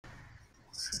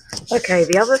Okay,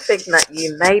 the other thing that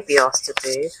you may be asked to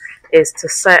do is to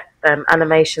set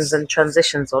animations and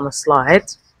transitions on a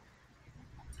slide.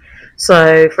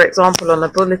 So, for example, on a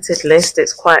bulleted list,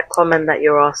 it's quite common that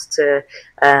you're asked to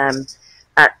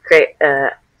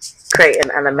create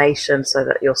an animation so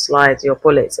that your slides, your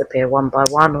bullets appear one by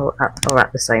one or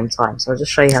at the same time. So I'll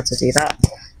just show you how to do that.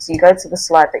 So you go to the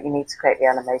slide that you need to create the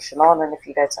animation on, and if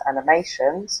you go to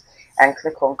animations and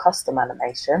click on custom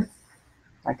animation,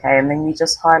 okay, and then you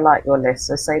just highlight your list.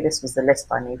 So say this was the list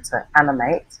I need to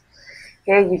animate.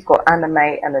 Here you've got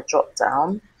animate and a drop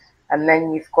down, and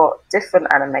then you've got different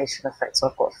animation effects. So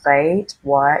I've got fade,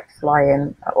 white, fly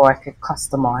in, or I could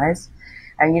customize.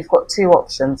 And you've got two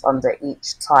options under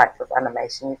each type of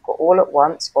animation. You've got all at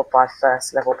once or by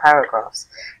first level paragraphs.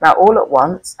 Now, all at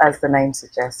once, as the name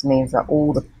suggests, means that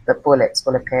all the bullets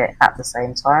will appear at the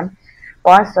same time.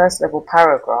 By first level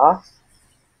paragraph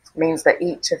means that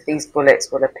each of these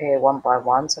bullets will appear one by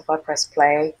one. So if I press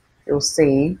play, you'll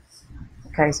see,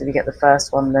 okay, so we get the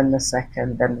first one, then the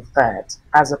second, then the third.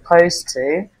 As opposed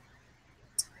to,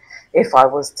 if I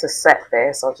was to set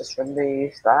this, I'll just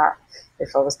remove that.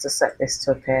 If I was to set this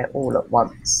to appear all at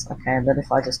once, okay, and then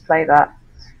if I just play that,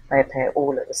 they appear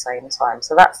all at the same time.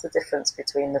 So that's the difference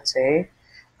between the two.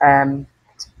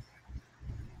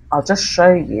 I'll just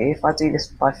show you, if I do this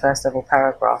by first level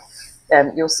paragraph,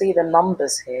 you'll see the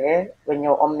numbers here when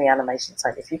you're on the animation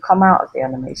tab. If you come out of the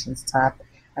animations tab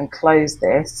and close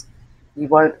this, you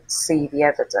won't see the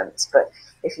evidence. But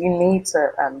if you need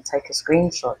to take a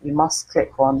screenshot, you must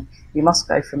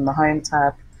go from the home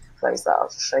tab, close that, I'll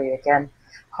just show you again,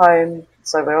 home,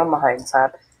 so we're on the home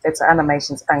tab, go to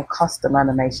animations, and custom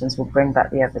animations will bring back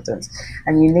the evidence.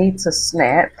 And you need to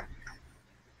snip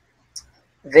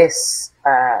this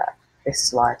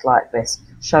slide like this,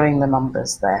 showing the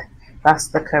numbers there. That's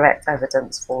the correct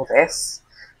evidence for this.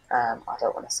 I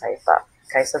don't want to save that.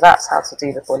 Okay, so that's how to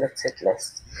do the bulleted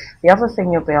list. The other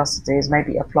thing you'll be asked to do is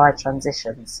maybe apply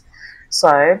transitions.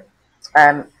 So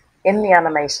in the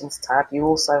animations tab, you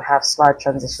also have slide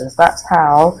transitions. That's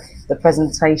how the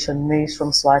presentation moves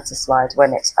from slide to slide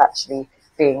when it's actually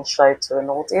being shown to an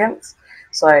audience.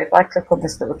 So if I click on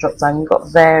this little drop down, you've got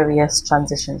various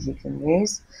transitions you can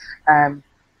use.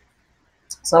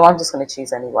 So I'm just going to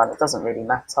choose any one, it doesn't really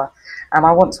matter. And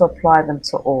I want to apply them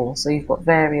to all. So you've got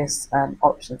various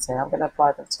options here. I'm going to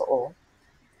apply them to all.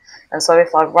 And so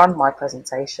if I run my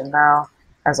presentation now,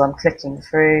 as I'm clicking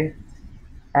through,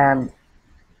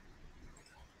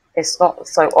 it's not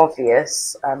so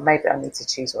obvious. Maybe I need to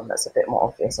choose one that's a bit more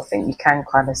obvious. I think you can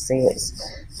kind of see it's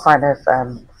kind of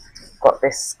got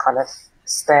this kind of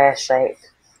stair shape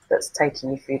that's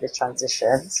taking you through the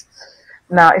transitions.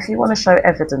 Now, if you want to show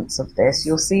evidence of this,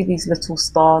 you'll see these little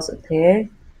stars appear.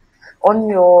 On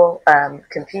your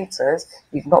computers,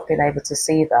 you've not been able to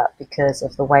see that because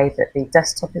of the way that the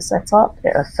desktop is set up.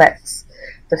 It affects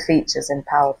the features in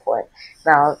PowerPoint.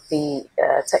 Now, the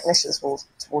technicians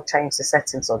will change the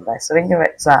settings on there. So in your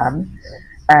exam,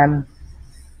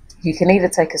 you can either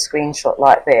take a screenshot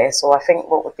like this, or I think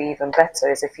what would be even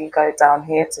better is if you go down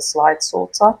here to Slide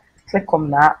Sorter, click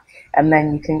on that, and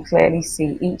then you can clearly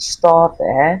see each star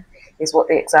there is what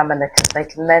the examiner they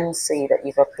can then see that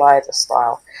you've applied a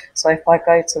style. So if I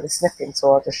go to the Snipping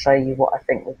Tour, I'll just show you what I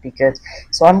think would be good.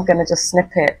 So I'm going to just snip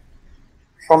it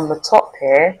from the top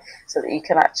here so that you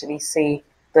can actually see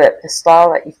the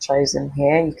style that you've chosen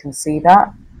here. You can see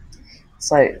that.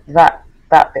 So that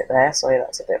bit there, sorry,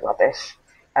 that's a bit rubbish.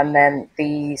 And then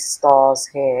these stars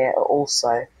here are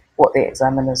also what the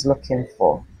examiner's looking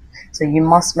for. So you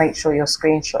must make sure you're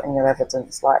screenshotting your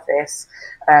evidence like this.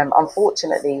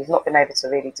 Unfortunately, you've not been able to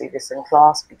really do this in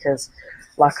class because,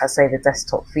 like I say, the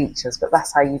desktop features, but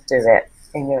that's how you do it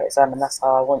in your exam, and that's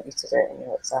how I want you to do it in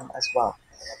your exam as well.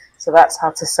 So that's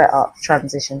how to set up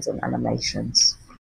transitions and animations.